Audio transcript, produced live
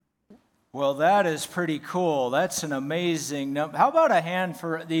Well, that is pretty cool. That's an amazing number. How about a hand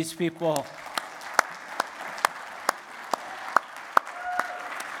for these people?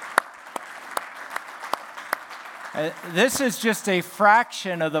 This is just a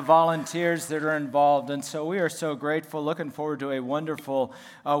fraction of the volunteers that are involved, and so we are so grateful. Looking forward to a wonderful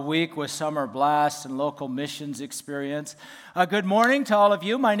week with Summer Blast and local missions experience. Good morning to all of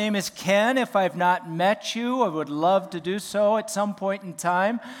you. My name is Ken. If I've not met you, I would love to do so at some point in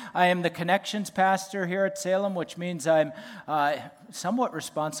time. I am the Connections Pastor here at Salem, which means I'm somewhat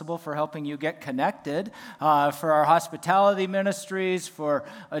responsible for helping you get connected for our hospitality ministries, for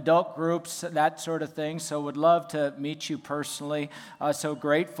adult groups, that sort of thing. So would love to meet you personally. So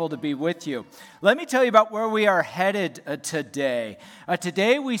grateful to be with you. Let me tell you about where we are headed today.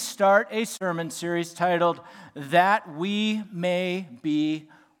 Today we start a sermon series titled, That We May Be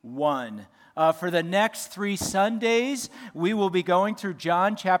One. For the next 3 Sundays, we will be going through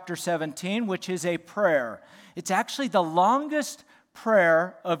John chapter 17, which is a prayer. It's actually the longest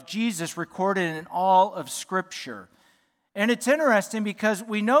prayer of Jesus recorded in all of Scripture. And it's interesting because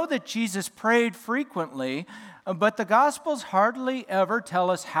we know that Jesus prayed frequently, but the Gospels hardly ever tell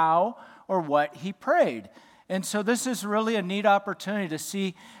us how or what he prayed. And so this is really a neat opportunity to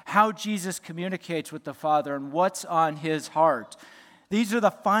see how Jesus communicates with the Father and what's on his heart. These are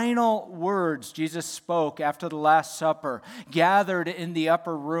the final words Jesus spoke after the Last Supper, gathered in the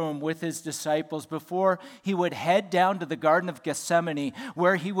upper room with his disciples before he would head down to the Garden of Gethsemane,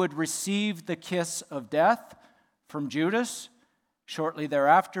 where he would receive the kiss of death from Judas, shortly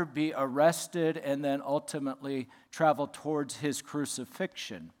thereafter be arrested, and then ultimately travel towards his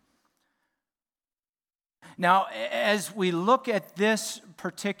crucifixion. Now, as we look at this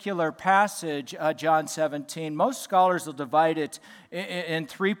particular passage, John 17, most scholars will divide it in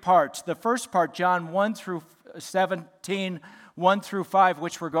 3 parts. The first part, John 1 through 17, 1 through 5,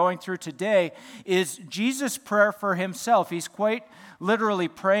 which we're going through today, is Jesus' prayer for himself. He's quite literally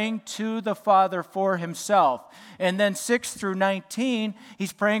praying to the Father for himself. And then 6 through 19,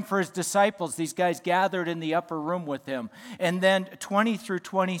 he's praying for his disciples, these guys gathered in the upper room with him. And then 20 through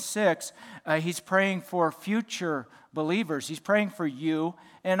 26, he's praying for future believers. He's praying for you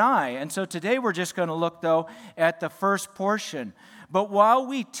and I. And so today we're just going to look, though, at the first portion. But while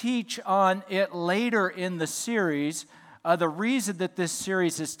we teach on it later in the series, the reason that this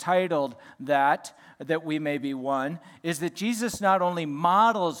series is titled that we may be one, is that Jesus not only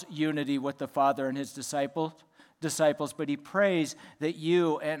models unity with the Father and his disciples, but he prays that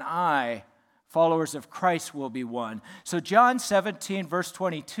you and I, followers of Christ, will be one. So John 17, verse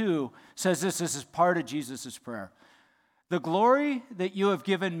 22 says this is part of Jesus' prayer. The glory that you have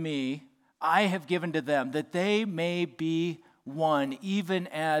given me, I have given to them, that they may be one, even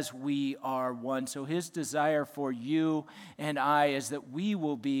as we are one. So his desire for you and I is that we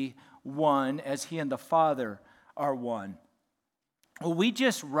will be one as he and the Father are one. Well, we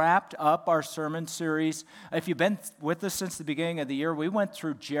just wrapped up our sermon series. If you've been with us since the beginning of the year, we went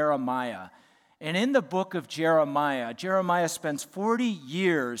through Jeremiah. And in the book of Jeremiah, Jeremiah spends 40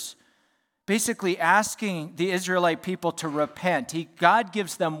 years basically asking the Israelite people to repent. God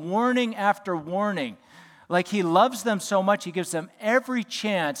gives them warning after warning. Like he loves them so much, he gives them every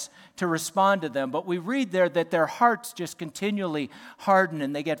chance to respond to them. But we read there that their hearts just continually harden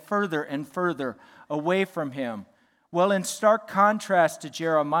and they get further and further away from him. Well, in stark contrast to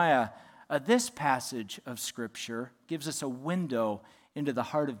Jeremiah, this passage of Scripture gives us a window into the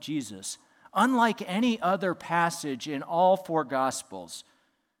heart of Jesus. Unlike any other passage in all 4 Gospels,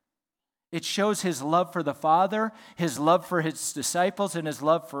 it shows his love for the Father, his love for his disciples, and his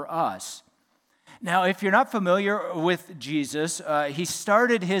love for us. Now, if you're not familiar with Jesus, he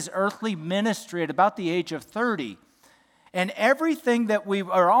started his earthly ministry at about the age of 30. And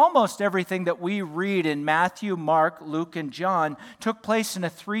almost everything that we read in Matthew, Mark, Luke, and John took place in a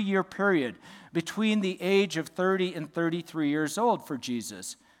 3-year period between the age of 30 and 33 years old for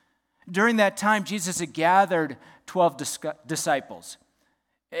Jesus. During that time, Jesus had gathered 12 disciples.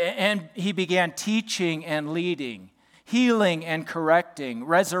 And he began teaching and leading, healing and correcting,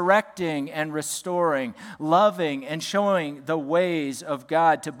 resurrecting and restoring, loving and showing the ways of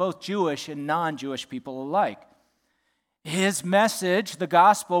God to both Jewish and non-Jewish people alike. His message, the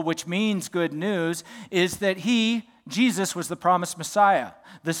gospel, which means good news, is that Jesus, was the promised Messiah,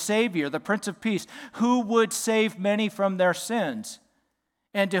 the Savior, the Prince of Peace, who would save many from their sins,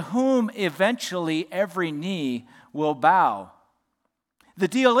 and to whom eventually every knee will bow. The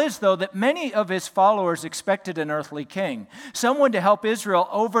deal is, though, that many of his followers expected an earthly king, someone to help Israel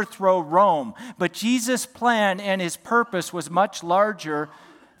overthrow Rome. But Jesus' plan and his purpose was much larger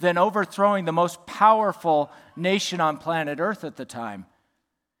than overthrowing the most powerful nation on planet Earth at the time.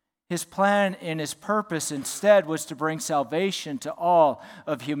 His plan and his purpose instead was to bring salvation to all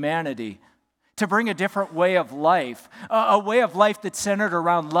of humanity, to bring a different way of life, a way of life that's centered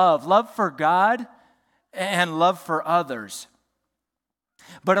around love for God and love for others.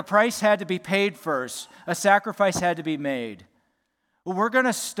 But a price had to be paid first. A sacrifice had to be made. We're going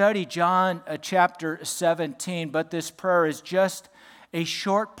to study John chapter 17, but this prayer is just a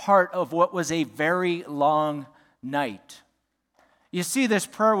short part of what was a very long night. You see, this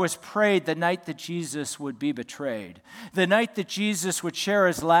prayer was prayed the night that Jesus would be betrayed, the night that Jesus would share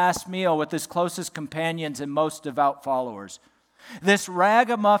his last meal with his closest companions and most devout followers. This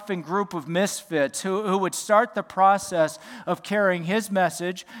ragamuffin group of misfits who would start the process of carrying his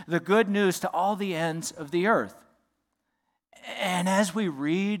message, the good news, to all the ends of the earth. And as we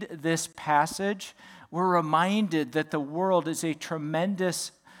read this passage, we're reminded that the world is a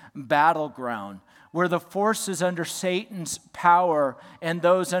tremendous battleground where the forces under Satan's power and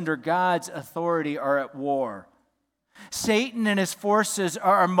those under God's authority are at war. Satan and his forces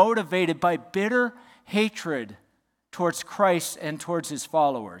are motivated by bitter hatred towards Christ and towards his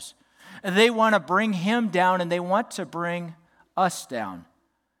followers. They want to bring him down, and they want to bring us down.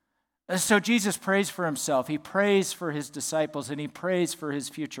 So Jesus prays for himself, he prays for his disciples, and he prays for his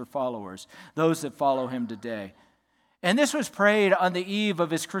future followers, those that follow him today. And this was prayed on the eve of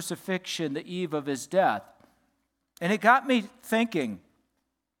his crucifixion, the eve of his death. And it got me thinking,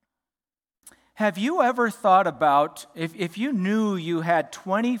 have you ever thought about, if you knew you had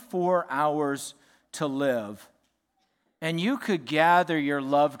 24 hours to live, and you could gather your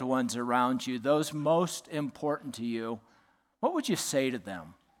loved ones around you, those most important to you, what would you say to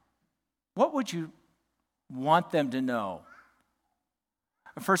them? What would you want them to know?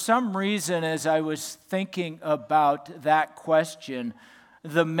 For some reason, as I was thinking about that question,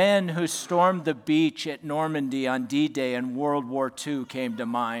 the men who stormed the beach at Normandy on D-Day in World War II came to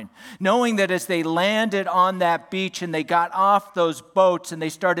mind. Knowing that as they landed on that beach and they got off those boats and they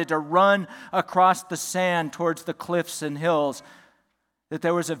started to run across the sand towards the cliffs and hills, that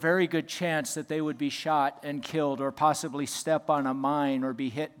there was a very good chance that they would be shot and killed or possibly step on a mine or be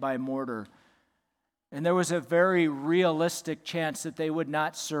hit by mortar. And there was a very realistic chance that they would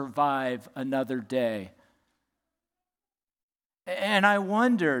not survive another day. And I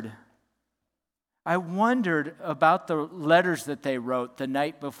wondered about the letters that they wrote the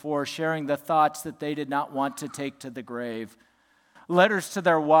night before, sharing the thoughts that they did not want to take to the grave. Letters to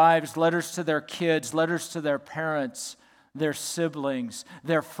their wives, letters to their kids, letters to their parents, their siblings,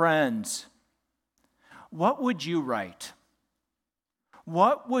 their friends. What would you write?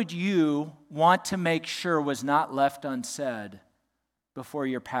 What would you want to make sure was not left unsaid before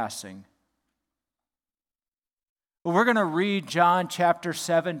your passing? Well, we're going to read John chapter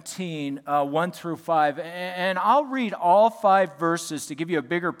 17, 1 through 5, and I'll read all 5 verses to give you a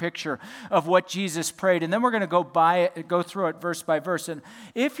bigger picture of what Jesus prayed, and then we're going to go through it verse by verse. And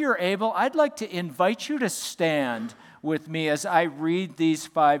if you're able, I'd like to invite you to stand with me as I read these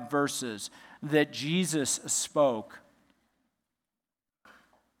 5 verses that Jesus spoke.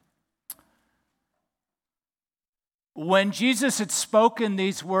 When Jesus had spoken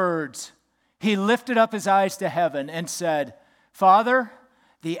these words, he lifted up his eyes to heaven and said, Father,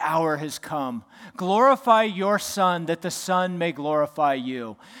 the hour has come. Glorify your Son, that the Son may glorify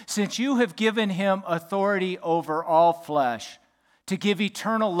you, since you have given him authority over all flesh, to give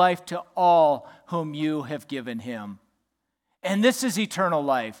eternal life to all whom you have given him. And this is eternal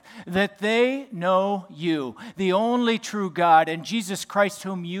life, that they know you, the only true God, and Jesus Christ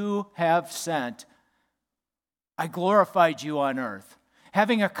whom you have sent. I glorified you on earth,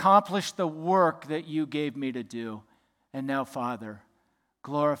 having accomplished the work that you gave me to do. And now, Father,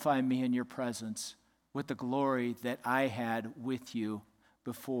 glorify me in your presence with the glory that I had with you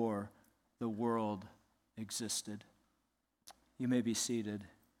before the world existed. You may be seated.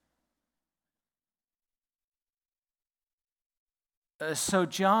 So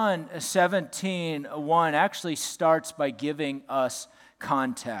John 17:1 actually starts by giving us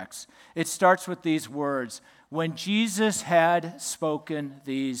context. It starts with these words. When Jesus had spoken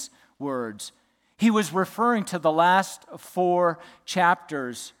these words, he was referring to the last 4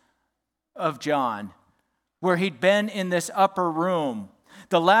 chapters of John, where he'd been in this upper room.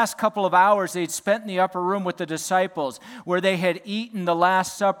 The last couple of hours they'd spent in the upper room with the disciples, where they had eaten the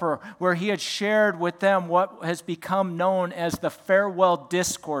Last Supper, where he had shared with them what has become known as the farewell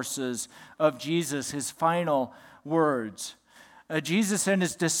discourses of Jesus, his final words. Jesus and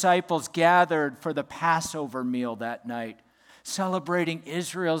his disciples gathered for the Passover meal that night, celebrating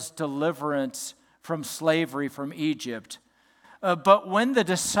Israel's deliverance from slavery from Egypt. But when the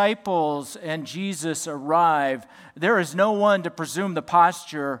disciples and Jesus arrive, there is no one to presume the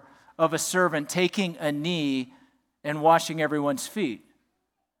posture of a servant taking a knee and washing everyone's feet.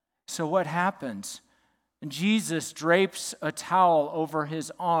 So what happens? Jesus drapes a towel over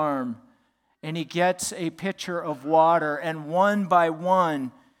his arm, and he gets a pitcher of water, and one by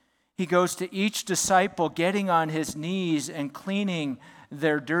one, he goes to each disciple, getting on his knees and cleaning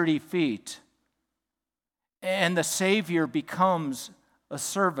their dirty feet. And the Savior becomes a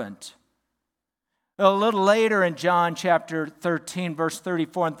servant. A little later in John chapter 13, verse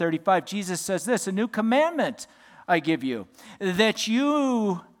 34 and 35, Jesus says this, "A new commandment I give you, that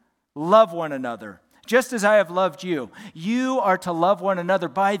you love one another. Just as I have loved you, you are to love one another.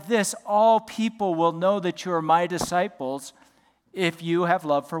 By this, all people will know that you are my disciples if you have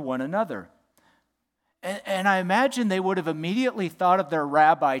love for one another." And I imagine they would have immediately thought of their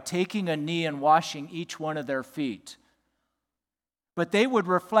rabbi taking a knee and washing each one of their feet. But they would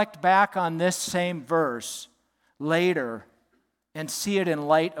reflect back on this same verse later and see it in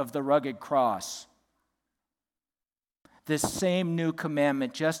light of the rugged cross. This same new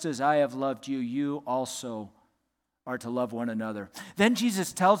commandment, just as I have loved you, you also are to love one another. Then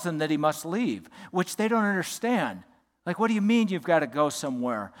Jesus tells them that he must leave, which they don't understand. Like, what do you mean you've got to go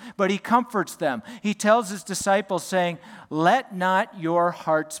somewhere? But he comforts them. He tells his disciples, saying, "Let not your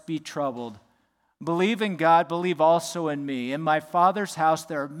hearts be troubled. Believe in God, believe also in me. In my Father's house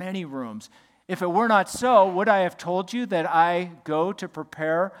there are many rooms. If it were not so, would I have told you that I go to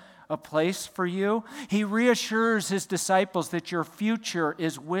prepare a place for you?" He reassures his disciples that your future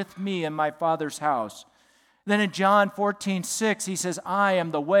is with me in my Father's house. Then in John 14:6, he says, "I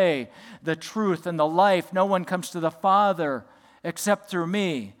am the way, the truth, and the life. No one comes to the Father except through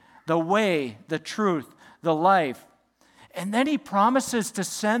me." The way, the truth, the life. And then he promises to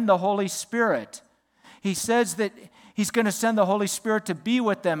send the Holy Spirit. He says that he's going to send the Holy Spirit to be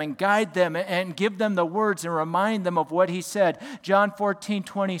with them and guide them and give them the words and remind them of what he said. John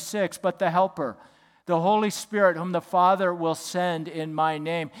 14:26, "But the Helper, the Holy Spirit, whom the Father will send in my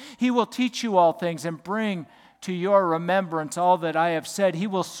name, he will teach you all things and bring to your remembrance all that I have said. He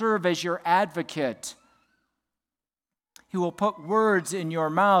will serve as your advocate. He will put words in your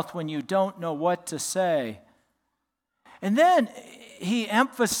mouth when you don't know what to say." And then he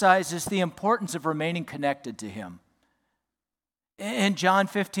emphasizes the importance of remaining connected to him. In John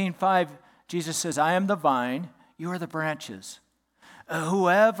 15:5, Jesus says, "I am the vine, you are the branches.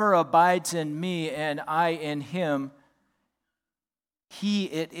 Whoever abides in me and I in him, he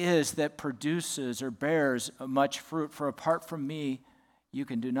it is that produces or bears much fruit. For apart from me, you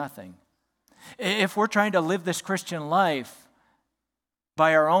can do nothing." If we're trying to live this Christian life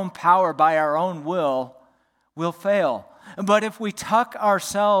by our own power, by our own will, we'll fail. But if we tuck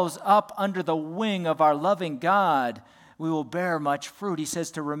ourselves up under the wing of our loving God, we will bear much fruit. He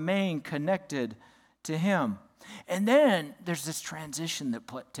says to remain connected to him. And then there's this transition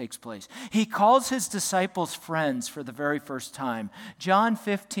that takes place. He calls his disciples friends for the very first time. John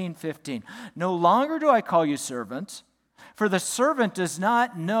 15:15. "No longer do I call you servants, for the servant does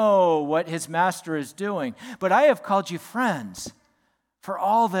not know what his master is doing, but I have called you friends. For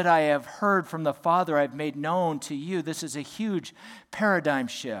all that I have heard from the Father I have made known to you." This is a huge paradigm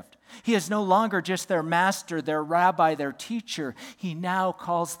shift. He is no longer just their master, their rabbi, their teacher. He now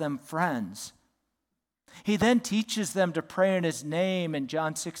calls them friends. He then teaches them to pray in his name in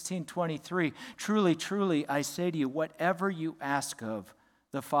John 16:23. "Truly, truly, I say to you, whatever you ask of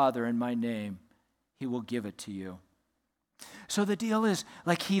the Father in my name, he will give it to you." So the deal is,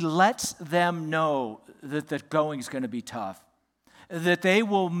 like, he lets them know that the going's going to be tough, that they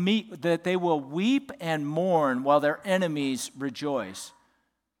will weep and mourn while their enemies rejoice.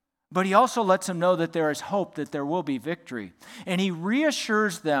 But he also lets them know that there is hope, that there will be victory. And he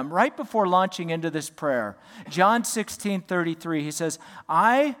reassures them right before launching into this prayer. John 16:33, he says,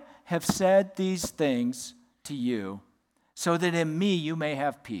 "I have said these things to you so that in me you may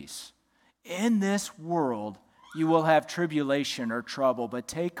have peace. In this world you will have tribulation or trouble, but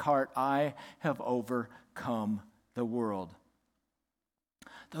take heart, I have overcome the world."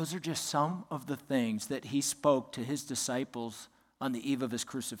 Those are just some of the things that he spoke to his disciples on the eve of his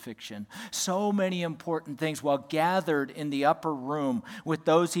crucifixion. So many important things while gathered in the upper room with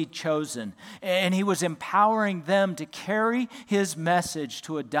those he'd chosen. And he was empowering them to carry his message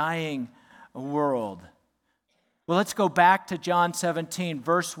to a dying world. Well, let's go back to John 17,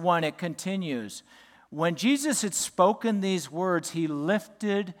 verse 1. It continues. "When Jesus had spoken these words, he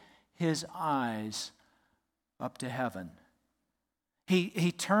lifted his eyes up to heaven."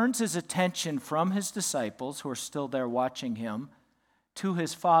 He turns his attention from his disciples, who are still there watching him, to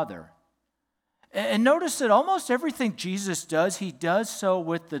his Father. And notice that almost everything Jesus does, he does so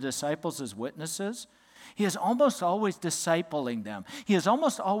with the disciples as witnesses. He is almost always discipling them. He is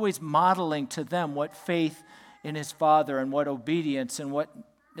almost always modeling to them what faith in his Father and what obedience and what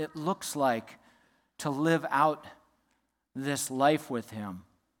it looks like to live out this life with him.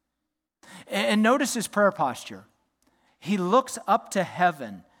 And notice his prayer posture. He looks up to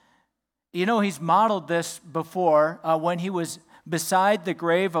heaven. You know, he's modeled this before when he was beside the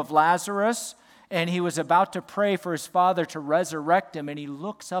grave of Lazarus and he was about to pray for his Father to resurrect him, and he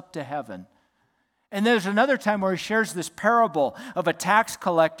looks up to heaven. And there's another time where he shares this parable of a tax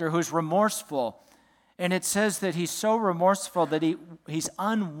collector who's remorseful. And it says that he's so remorseful that he's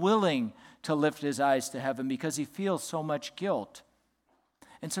unwilling to lift his eyes to heaven because he feels so much guilt.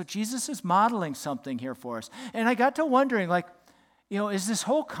 And so Jesus is modeling something here for us. And I got to wondering, is this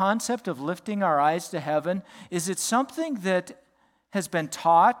whole concept of lifting our eyes to heaven, is it something that has been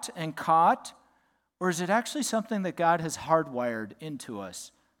taught and caught, or is it actually something that God has hardwired into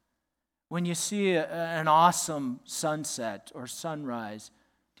us? When you see an awesome sunset or sunrise,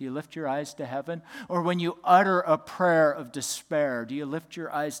 do you lift your eyes to heaven? Or when you utter a prayer of despair, do you lift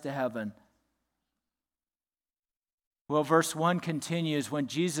your eyes to heaven? Well, verse 1 continues, when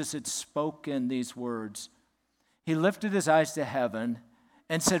Jesus had spoken these words, he lifted his eyes to heaven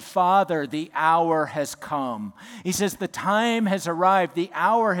and said, Father, the hour has come. He says, the time has arrived, the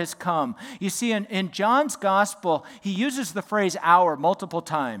hour has come. You see, in John's gospel, he uses the phrase hour multiple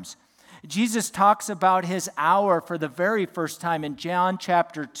times. Jesus talks about his hour for the very first time in John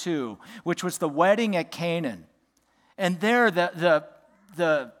chapter 2, which was the wedding at Canaan. And there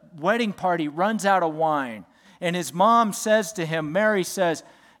the wedding party runs out of wine. And his mom says to him, Mary says,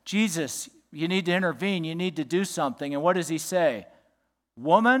 Jesus, you need to intervene, you need to do something. And what does he say?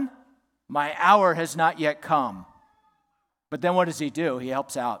 Woman, my hour has not yet come. But then what does he do? He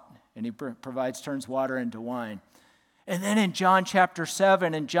helps out, and he turns water into wine. And then in John chapter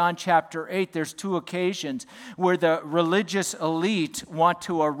 7 and John chapter 8, there's two occasions where the religious elite want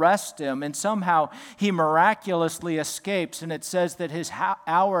to arrest him, and somehow he miraculously escapes, and it says that his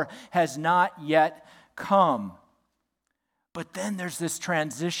hour has not yet come. But then there's this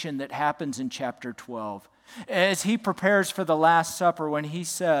transition that happens in chapter 12. As he prepares for the Last Supper, when he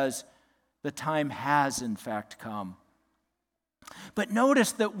says, the time has in fact come. But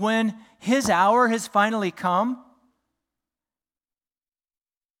notice that when his hour has finally come,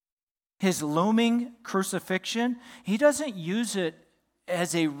 his looming crucifixion, he doesn't use it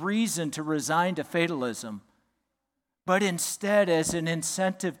as a reason to resign to fatalism, but instead as an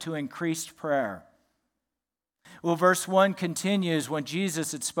incentive to increased prayer. Well, verse 1 continues, when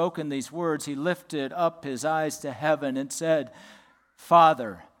Jesus had spoken these words, he lifted up his eyes to heaven and said,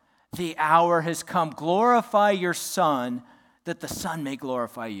 Father, the hour has come. Glorify your Son, that the Son may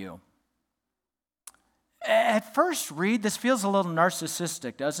glorify you. At first read, this feels a little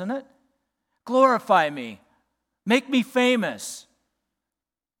narcissistic, doesn't it? Glorify me. Make me famous.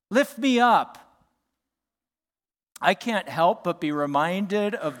 Lift me up. I can't help but be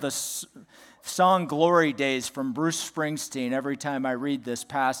reminded of the song Glory Days from Bruce Springsteen every time I read this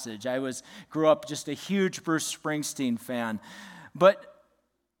passage. I grew up just a huge Bruce Springsteen fan. But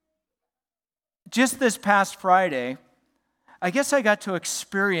just this past Friday, I guess I got to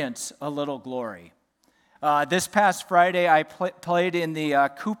experience a little glory. This past Friday, I played in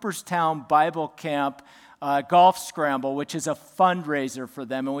the Cooperstown Bible Camp Golf Scramble, which is a fundraiser for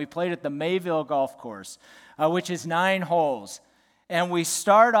them. And we played at the Mayville Golf Course, which is 9 holes. And we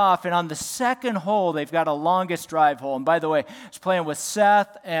start off, and on the second hole, they've got a longest drive hole. And by the way, I was playing with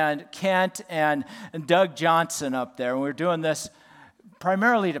Seth and Kent and Doug Johnson up there. And we were doing this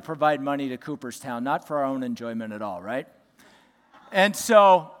primarily to provide money to Cooperstown, not for our own enjoyment at all, right? And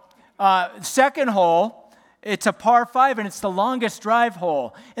so, second hole, it's a par 5, and it's the longest drive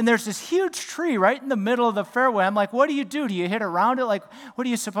hole. And there's this huge tree right in the middle of the fairway. I'm like, what do you do? Do you hit around it? Like, what are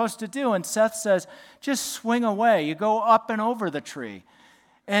you supposed to do? And Seth says, just swing away. You go up and over the tree.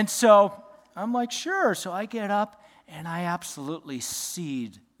 And so I'm like, sure. So I get up, and I absolutely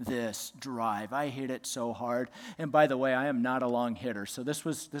seed this drive. I hit it so hard. And by the way, I am not a long hitter, so this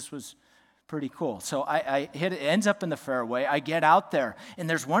was pretty cool. So I hit it, ends up in the fairway. I get out there, and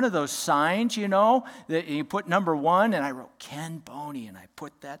there's one of those signs, that you put number 1, and I wrote Ken Boney, and I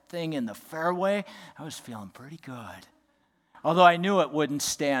put that thing in the fairway. I was feeling pretty good. Although I knew it wouldn't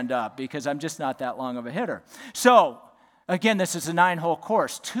stand up because I'm just not that long of a hitter. So, again, this is a 9-hole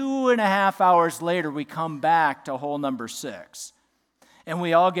course. 2.5 hours later, we come back to hole number 6. And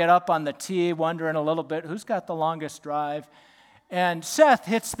we all get up on the tee, wondering a little bit, who's got the longest drive? And Seth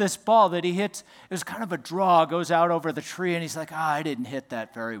hits this ball that he hits. It was kind of a draw, goes out over the tree, and he's like, I didn't hit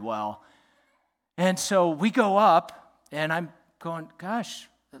that very well. And so we go up, and I'm going, gosh,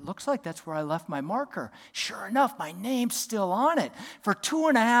 It looks like that's where I left my marker. Sure enough, my name's still on it. For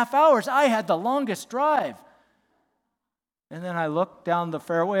 2.5 hours, I had the longest drive. And then I look down the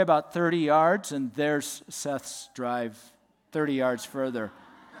fairway about 30 yards, and there's Seth's drive 30 yards further.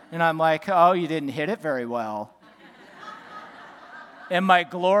 And I'm like, oh, you didn't hit it very well. And my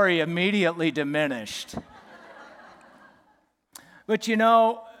glory immediately diminished. But you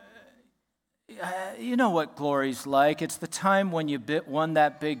know what glory's like. It's the time when you won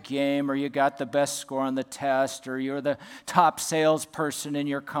that big game, or you got the best score on the test, or you're the top salesperson in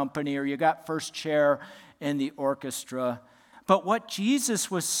your company, or you got first chair in the orchestra. But what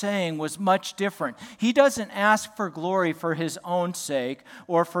Jesus was saying was much different. He doesn't ask for glory for his own sake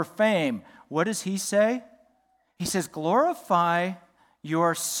or for fame. What does he say? He says, glorify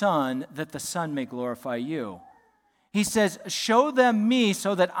your Son, that the Son may glorify you. He says, show them me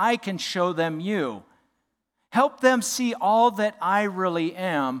so that I can show them you. Help them see all that I really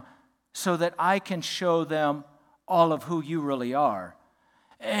am so that I can show them all of who you really are.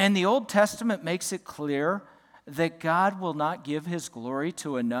 And the Old Testament makes it clear that God will not give his glory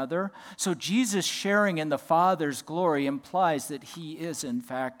to another. So Jesus sharing in the Father's glory implies that he is, in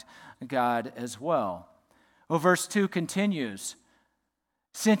fact, God as well. Well, verse 2 continues.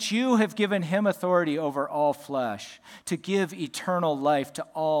 Since you have given him authority over all flesh, to give eternal life to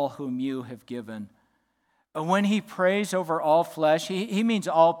all whom you have given. When he prays over all flesh, he means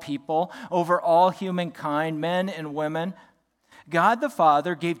all people, over all humankind, men and women. God the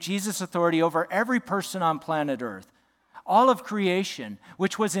Father gave Jesus authority over every person on planet Earth, all of creation,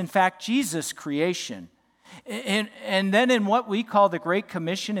 which was in fact Jesus' creation. And then in what we call the Great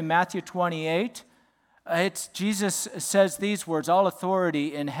Commission in Matthew 28, Jesus says these words, all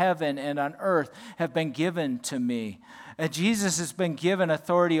authority in heaven and on earth have been given to me. Jesus has been given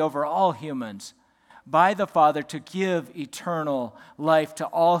authority over all humans by the Father to give eternal life to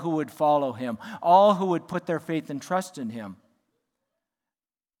all who would follow him, all who would put their faith and trust in him.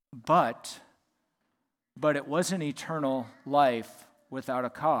 But it wasn't eternal life without a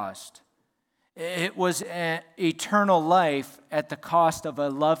cost. It was an eternal life at the cost of a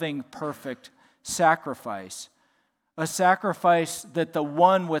loving, perfect sacrifice. A sacrifice that the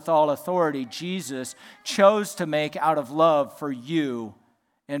one with all authority, Jesus, chose to make out of love for you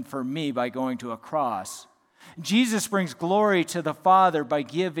and for me by going to a cross. Jesus brings glory to the Father by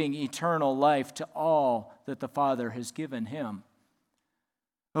giving eternal life to all that the Father has given him.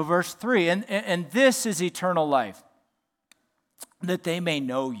 Well, verse 3, and this is eternal life, that they may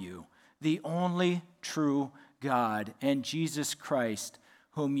know you, the only true God, and Jesus Christ,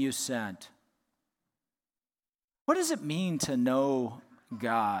 whom you sent. What does it mean to know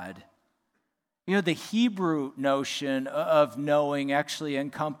God? You know, the Hebrew notion of knowing actually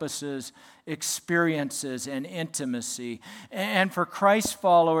encompasses experiences and intimacy. And for Christ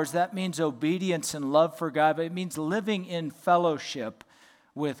followers, that means obedience and love for God, but it means living in fellowship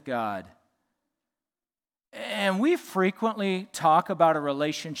with God. And we frequently talk about a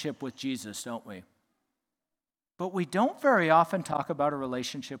relationship with Jesus, don't we? But we don't very often talk about a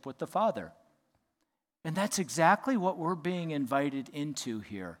relationship with the Father. And that's exactly what we're being invited into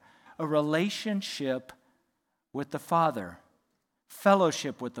here. A relationship with the Father.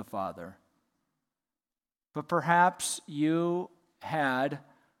 Fellowship with the Father. But perhaps you had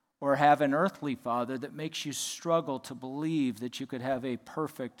or have an earthly father that makes you struggle to believe that you could have a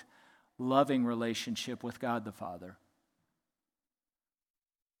perfect, loving relationship with God the Father.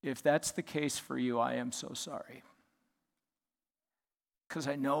 If that's the case for you, I am so sorry. Because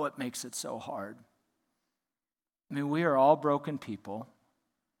I know it makes it so hard. I mean, we are all broken people,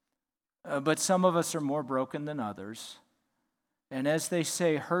 but some of us are more broken than others. And as they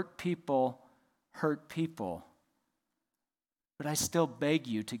say, hurt people hurt people. But I still beg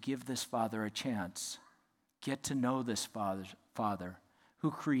you to give this Father a chance. Get to know this Father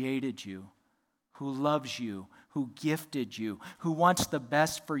who created you, who loves you, who gifted you, who wants the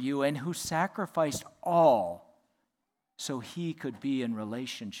best for you, and who sacrificed all so he could be in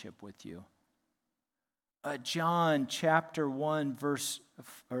relationship with you. John chapter 1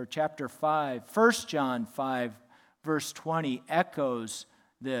 chapter 5, 1 John 5 verse 20 echoes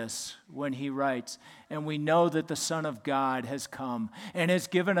this when he writes, and we know that the Son of God has come and has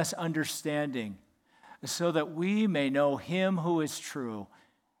given us understanding so that we may know him who is true,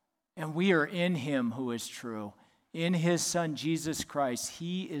 and we are in him who is true. In his Son Jesus Christ,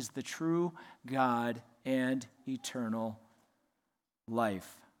 he is the true God and eternal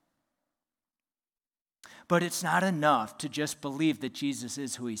life. But it's not enough to just believe that Jesus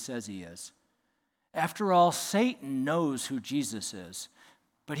is who he says he is. After all, Satan knows who Jesus is,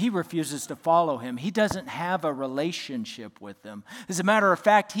 but he refuses to follow him. He doesn't have a relationship with them. As a matter of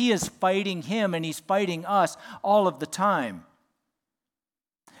fact, he is fighting him and he's fighting us all of the time.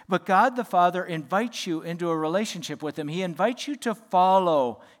 But God the Father invites you into a relationship with him. He invites you to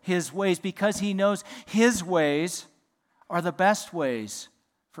follow his ways because he knows his ways are the best ways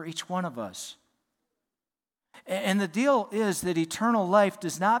for each one of us. And the deal is that eternal life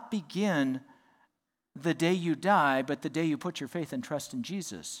does not begin the day you die, but the day you put your faith and trust in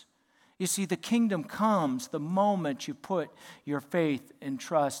Jesus. You see, the kingdom comes the moment you put your faith and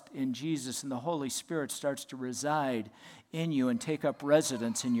trust in Jesus, and the Holy Spirit starts to reside in you and take up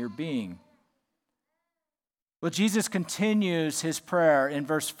residence in your being. Well, Jesus continues his prayer in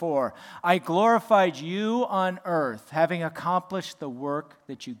verse 4. I glorified you on earth, having accomplished the work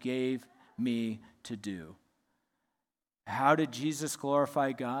that you gave me to do. How did Jesus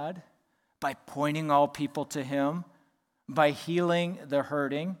glorify God? By pointing all people to him, by healing the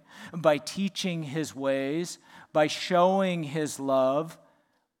hurting, by teaching his ways, by showing his love,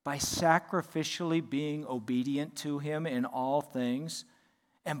 by sacrificially being obedient to him in all things,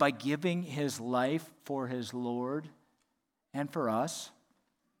 and by giving his life for his Lord and for us.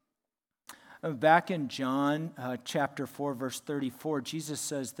 Back in John chapter 4, verse 34, Jesus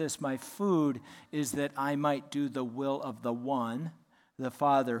says this, my food is that I might do the will of the one, the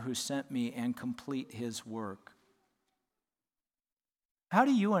Father who sent me, and complete his work. How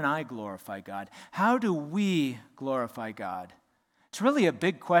do you and I glorify God? How do we glorify God? It's really a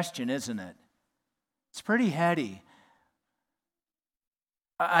big question, isn't it? It's pretty heady.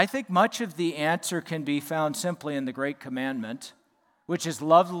 I think much of the answer can be found simply in the Great Commandment, which is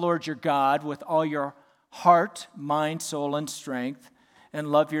love the Lord your God with all your heart, mind, soul, and strength,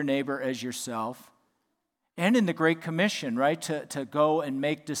 and love your neighbor as yourself. And in the Great Commission, right, to go and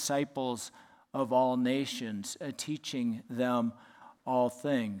make disciples of all nations, teaching them all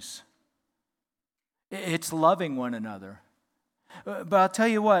things. It's loving one another. But I'll tell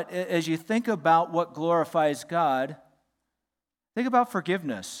you what, as you think about what glorifies God, think about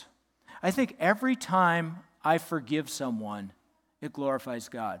forgiveness. I think every time I forgive someone, it glorifies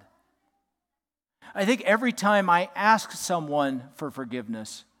God. I think every time I ask someone for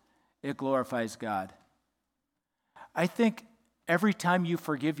forgiveness, it glorifies God. I think every time you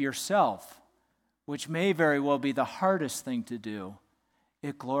forgive yourself, which may very well be the hardest thing to do,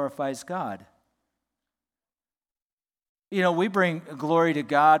 it glorifies God. You know, we bring glory to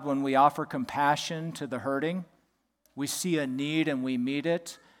God when we offer compassion to the hurting. We see a need and we meet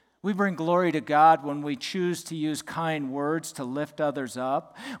it. We bring glory to God when we choose to use kind words to lift others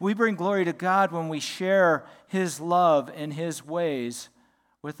up. We bring glory to God when we share his love and his ways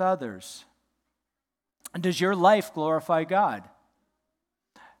with others. And does your life glorify God?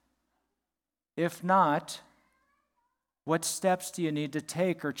 If not, what steps do you need to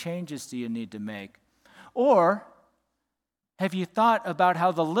take or changes do you need to make? Or have you thought about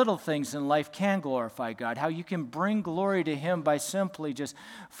how the little things in life can glorify God? How you can bring glory to him by simply just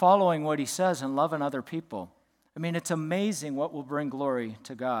following what he says and loving other people? I mean, it's amazing what will bring glory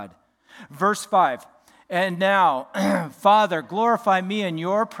to God. Verse 5, and now, Father, glorify me in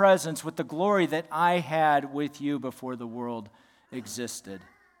your presence with the glory that I had with you before the world existed.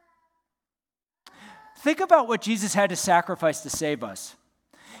 Think about what Jesus had to sacrifice to save us.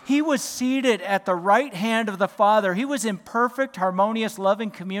 He was seated at the right hand of the Father. He was in perfect, harmonious, loving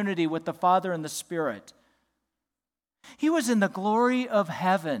community with the Father and the Spirit. He was in the glory of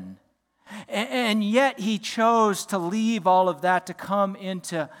heaven. And yet he chose to leave all of that to come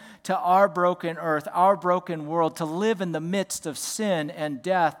into our broken earth, our broken world, to live in the midst of sin and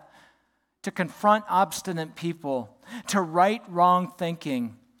death, to confront obstinate people, to right wrong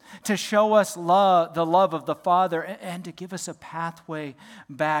thinking, to show us love, the love of the Father, and to give us a pathway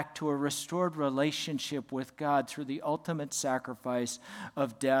back to a restored relationship with God through the ultimate sacrifice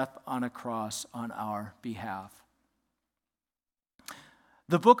of death on a cross on our behalf.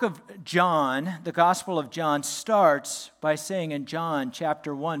 The book of John, the Gospel of John, starts by saying in John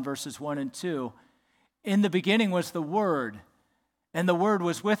chapter 1, verses 1 and 2, in the beginning was the Word, and the Word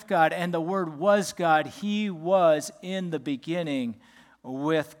was with God, and the Word was God. He was in the beginning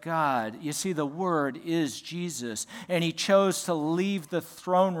with God. You see, the Word is Jesus, and he chose to leave the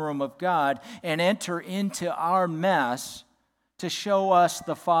throne room of God and enter into our mess to show us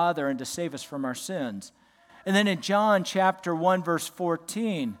the Father and to save us from our sins. And then in John chapter 1, verse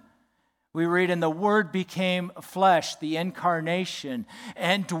 14, we read, and the Word became flesh, the incarnation,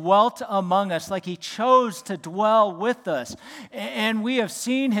 and dwelt among us, like he chose to dwell with us. And we have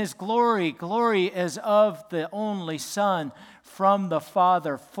seen his glory, glory as of the only Son from the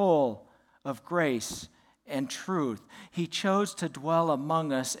Father, full of grace and truth. He chose to dwell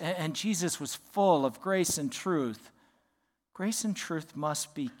among us, and Jesus was full of grace and truth. Grace and truth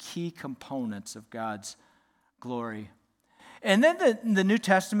must be key components of God's glory. And then the New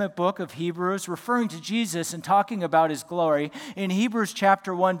Testament book of Hebrews, referring to Jesus and talking about his glory, in Hebrews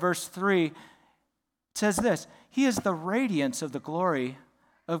chapter 1, verse 3, it says this: He is the radiance of the glory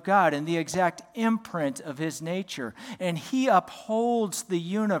of God and the exact imprint of his nature, and he upholds the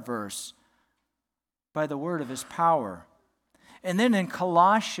universe by the word of his power. And then in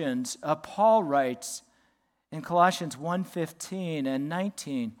Colossians, Paul writes in Colossians 1:15 and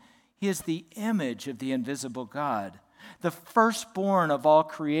 19, he is the image of the invisible God, the firstborn of all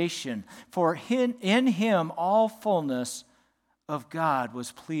creation. For in him all fullness of God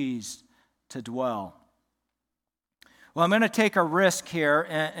was pleased to dwell. Well, I'm going to take a risk here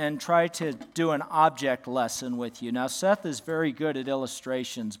and try to do an object lesson with you. Now, Seth is very good at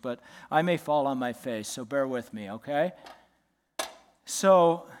illustrations, but I may fall on my face, so bear with me, okay?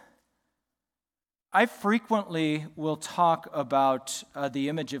 So, I frequently will talk about the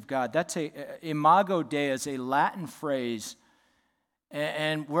image of God. That's Imago Dei is a Latin phrase,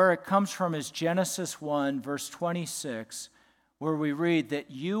 and where it comes from is Genesis 1, verse 26, where we read that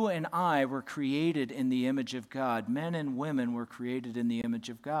you and I were created in the image of God. Men and women were created in the image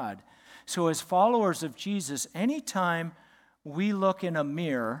of God. So as followers of Jesus, anytime we look in a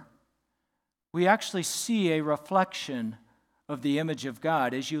mirror, we actually see a reflection of the image of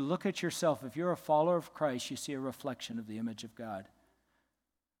God. As you look at yourself, if you're a follower of Christ, you see a reflection of the image of God.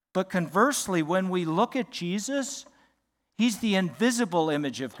 But conversely, when we look at Jesus, he's the invisible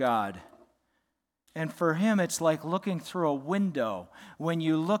image of God. And for him, it's like looking through a window. When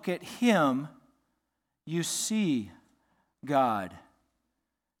you look at him, you see God.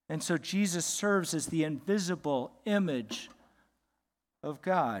 And so Jesus serves as the invisible image of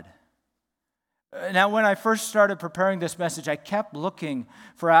God. Now, when I first started preparing this message, I kept looking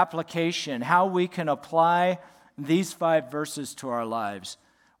for application, how we can apply these 5 verses to our lives.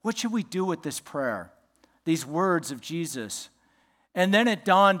 What should we do with this prayer, these words of Jesus? And then it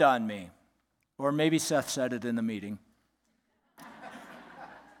dawned on me. Or maybe Seth said it in the meeting.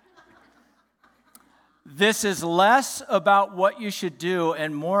 This is less about what you should do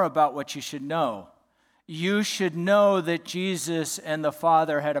and more about what you should know. You should know that Jesus and the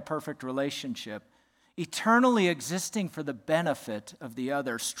Father had a perfect relationship, eternally existing for the benefit of the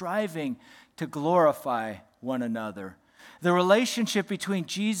other, striving to glorify one another. The relationship between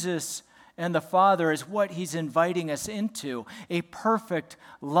Jesus and the Father is what he's inviting us into, a perfect,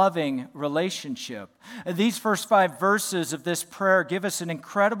 loving relationship. These first 5 verses of this prayer give us an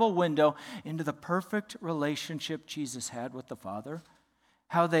incredible window into the perfect relationship Jesus had with the Father,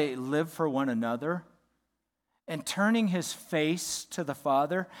 how they live for one another. And turning his face to the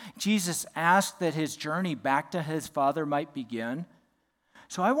Father, Jesus asked that his journey back to his Father might begin.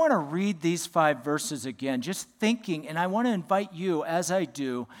 So I want to read these 5 verses again, just thinking, and I want to invite you, as I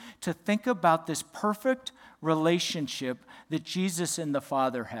do, to think about this perfect relationship that Jesus and the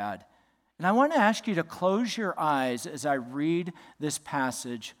Father had. And I want to ask you to close your eyes as I read this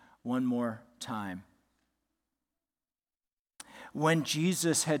passage one more time. When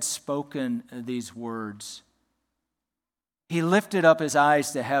Jesus had spoken these words, he lifted up his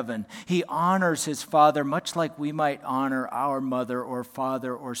eyes to heaven. He honors his Father much like we might honor our mother or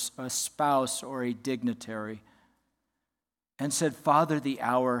father or a spouse or a dignitary, and said, Father, the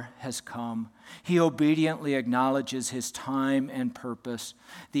hour has come. He obediently acknowledges his time and purpose.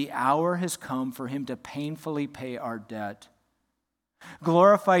 The hour has come for him to painfully pay our debt.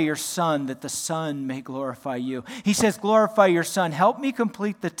 Glorify your Son, that the Son may glorify you. He says, glorify your Son. Help me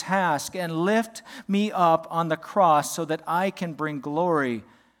complete the task and lift me up on the cross so that I can bring glory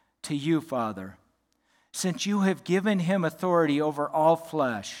to you, Father. Since you have given him authority over all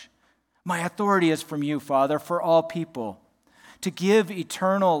flesh, my authority is from you, Father, for all people, to give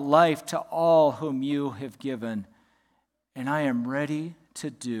eternal life to all whom you have given. And I am ready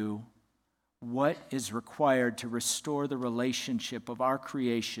to do what is required to restore the relationship of our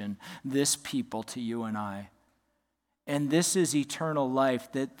creation, this people, to you and I. And this is eternal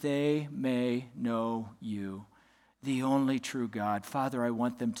life, that they may know you, the only true God. Father, I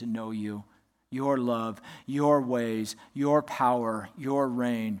want them to know you, your love, your ways, your power, your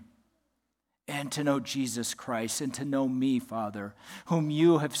reign, and to know Jesus Christ, and to know me, Father, whom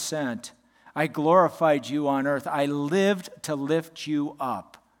you have sent. I glorified you on earth. I lived to lift you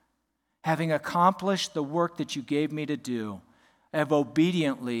up. Having accomplished the work that you gave me to do, I have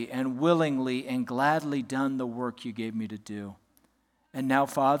obediently and willingly and gladly done the work you gave me to do. And now,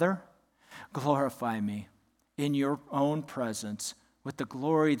 Father, glorify me in your own presence with the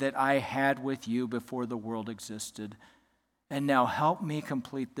glory that I had with you before the world existed. And now help me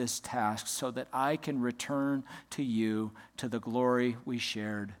complete this task so that I can return to you to the glory we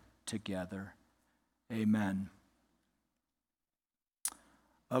shared together. Amen.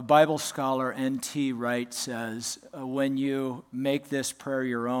 A Bible scholar, N.T. Wright, says, when you make this prayer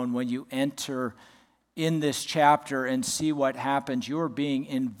your own, when you enter in this chapter and see what happens, you are being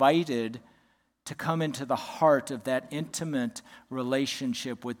invited to come into the heart of that intimate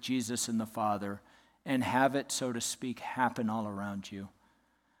relationship with Jesus and the Father and have it, so to speak, happen all around you.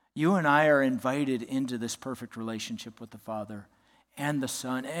 You and I are invited into this perfect relationship with the Father and the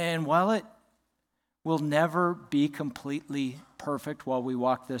Son. And while it will never be completely perfect while we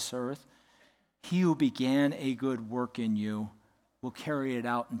walk this earth, he who began a good work in you will carry it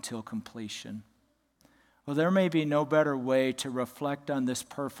out until completion. Well, there may be no better way to reflect on this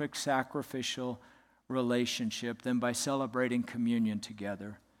perfect sacrificial relationship than by celebrating communion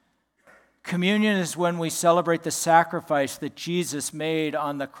together. Communion is when we celebrate the sacrifice that Jesus made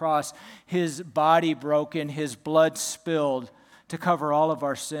on the cross, his body broken, his blood spilled to cover all of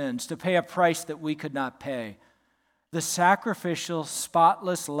our sins, to pay a price that we could not pay. The sacrificial,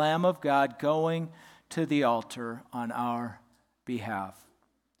 spotless Lamb of God going to the altar on our behalf.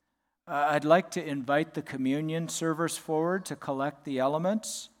 I'd like to invite the communion servers forward to collect the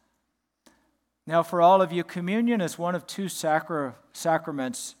elements. Now, for all of you, communion is one of two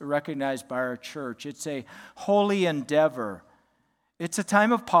sacraments recognized by our church. It's a holy endeavor. It's a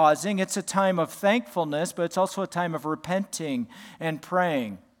time of pausing. It's a time of thankfulness, but it's also a time of repenting and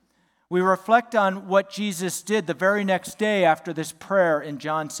praying. We reflect on what Jesus did the very next day after this prayer in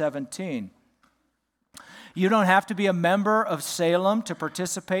John 17. You don't have to be a member of Salem to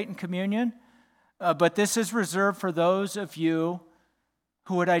participate in communion, but this is reserved for those of you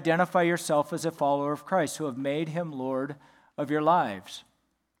who would identify yourself as a follower of Christ, who have made him Lord of your lives.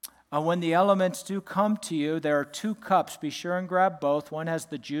 When the elements do come to you, there are 2 cups. Be sure and grab both. One has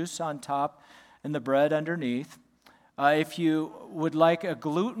the juice on top and the bread underneath. If you would like a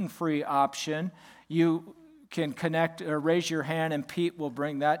gluten-free option, you can connect or raise your hand and Pete will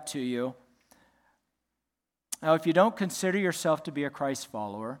bring that to you. Now, if you don't consider yourself to be a Christ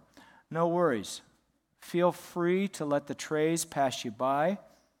follower, no worries. Feel free to let the trays pass you by,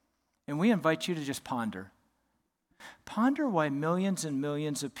 and we invite you to just ponder. Ponder why millions and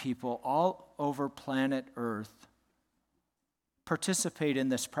millions of people all over planet Earth participate in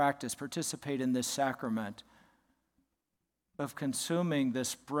this practice, participate in this sacrament of consuming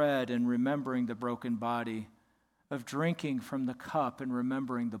this bread and remembering the broken body, of drinking from the cup and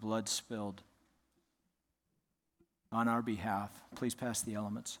remembering the blood spilled on our behalf. Please pass the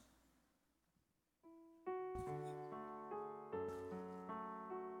elements.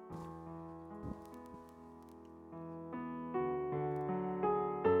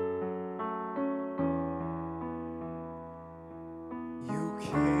 You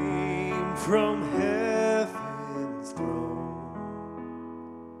came from heaven's throne,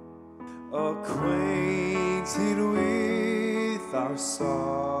 acquainted with our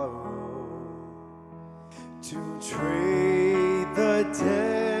sorrow, to trade the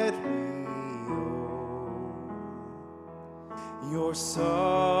debt we owe. Your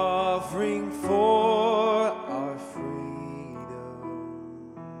suffering for our freedom.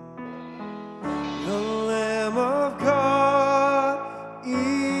 The Lamb of God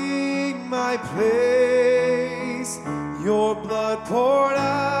in my place, your blood poured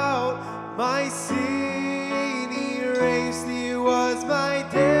out, my sin erased. It was my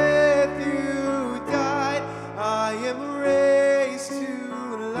death you died. I am raised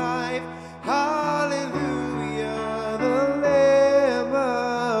to life. Hallelujah, the Lamb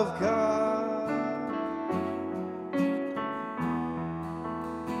of God.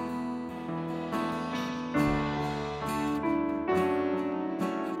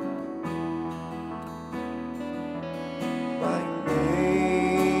 My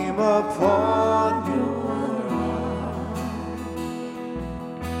name upon your arm,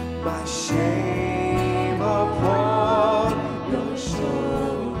 my shame upon your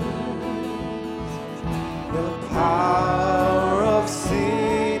shoulders, the power of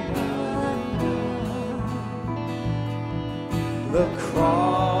sin undone, the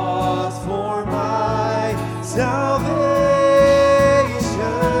cross for my salvation.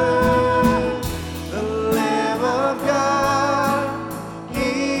 The Lamb of God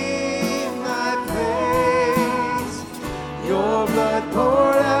in my place, your blood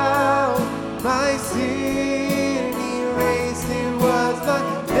poured out, my sin erased. It was my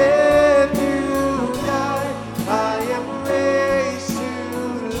death you died. I am raised to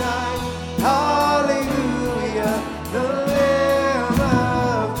life. Hallelujah, the Lamb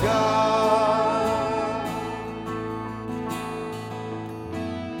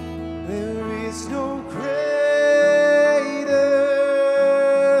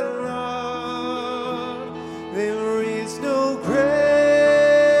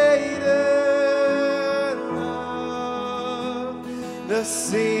the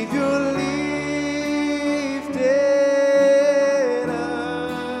Savior lifted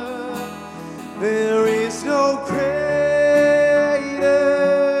up. There is no greater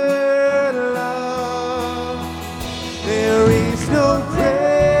love. There is no greater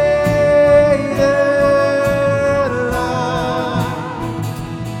love.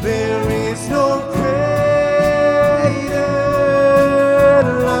 There is no greater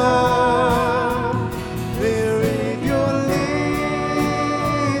love. There is your lifted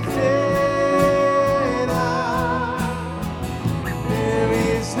up. There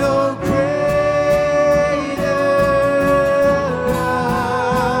is no greater love.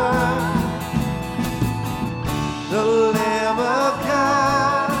 The Lamb of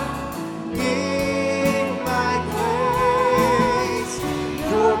God in my place.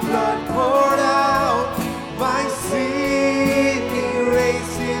 Your blood poured out, my sin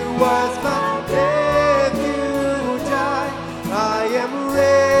erased. It was my death you died. I am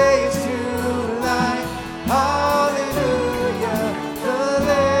raised to life. Hallelujah, the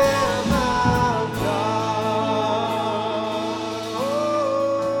Lamb of God.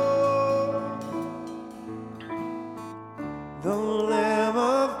 The Lamb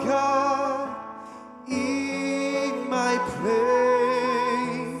of God in my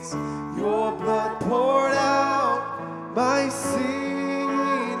place. Your blood poured out, my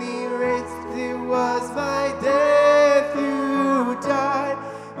sin erased. It was my death you died.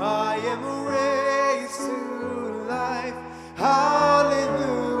 I am raised to life.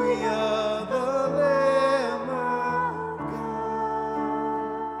 Hallelujah, the Lamb of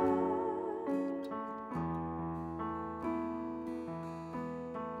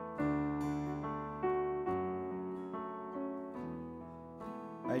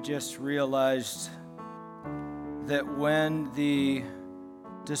I just realized that when the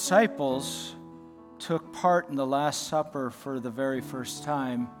disciples took part in the Last Supper for the very first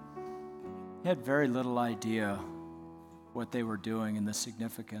time, they had very little idea what they were doing and the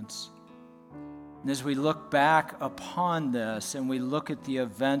significance. And as we look back upon this and we look at the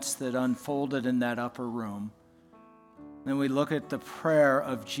events that unfolded in that upper room, then we look at the prayer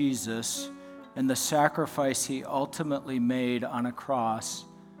of Jesus and the sacrifice he ultimately made on a cross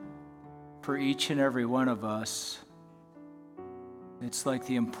for each and every one of us, it's like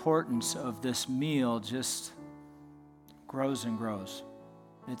the importance of this meal just grows and grows.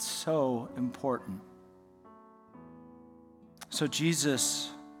 It's so important. So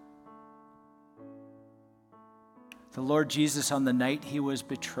Jesus, the Lord Jesus, on the night he was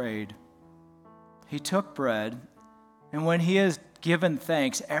betrayed, he took bread, and when he has given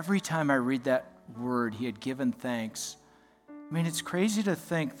thanks, every time I read that word, he had given thanks. I mean, it's crazy to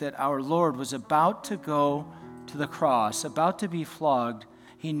think that our Lord was about to go to the cross, about to be flogged.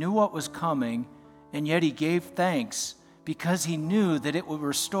 He knew what was coming, and yet he gave thanks because he knew that it would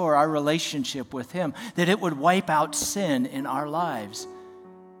restore our relationship with him, that it would wipe out sin in our lives.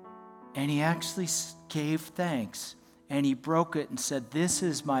 And he actually gave thanks, and he broke it and said, "This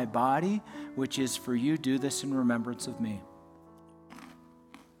is my body, which is for you. Do this in remembrance of me."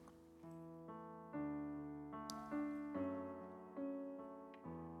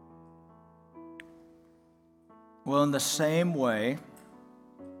 Well, in the same way,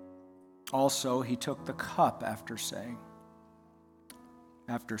 also, he took the cup after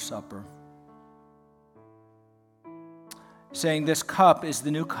supper, saying, "This cup is the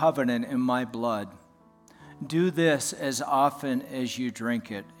new covenant in my blood. Do this as often as you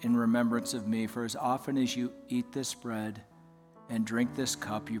drink it in remembrance of me. For as often as you eat this bread and drink this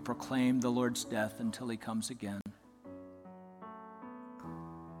cup, you proclaim the Lord's death until he comes again."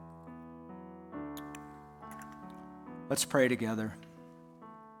 Let's pray together.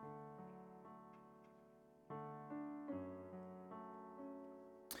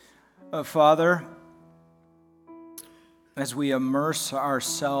 Father, as we immerse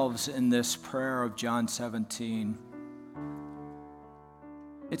ourselves in this prayer of John 17,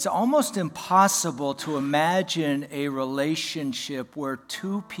 it's almost impossible to imagine a relationship where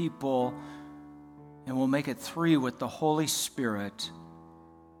two people, and we'll make it three with the Holy Spirit,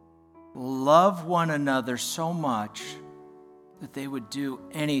 love one another so much that they would do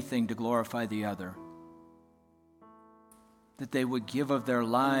anything to glorify the other, that they would give of their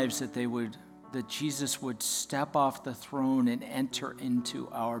lives, that Jesus would step off the throne and enter into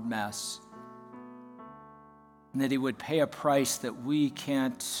our mess, and that he would pay a price that we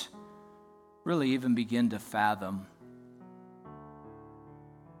can't really even begin to fathom.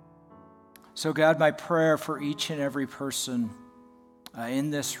 So God, my prayer for each and every person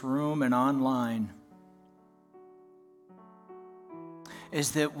in this room and online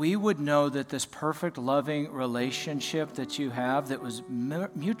is that we would know that this perfect, loving relationship that you have, that was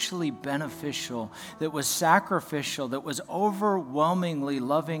mutually beneficial, that was sacrificial, that was overwhelmingly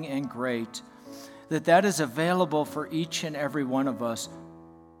loving and great, that is available for each and every one of us,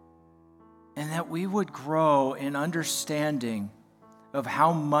 and that we would grow in understanding of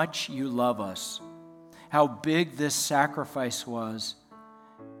how much you love us, how big this sacrifice was,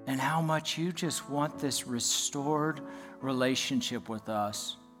 and how much you just want this restored relationship with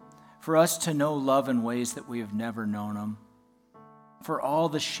us, for us to know love in ways that we have never known them, for all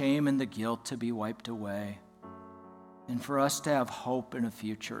the shame and the guilt to be wiped away, and for us to have hope and a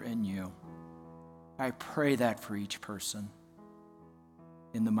future in you. I pray that for each person.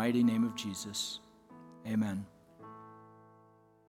 In the mighty name of Jesus, amen.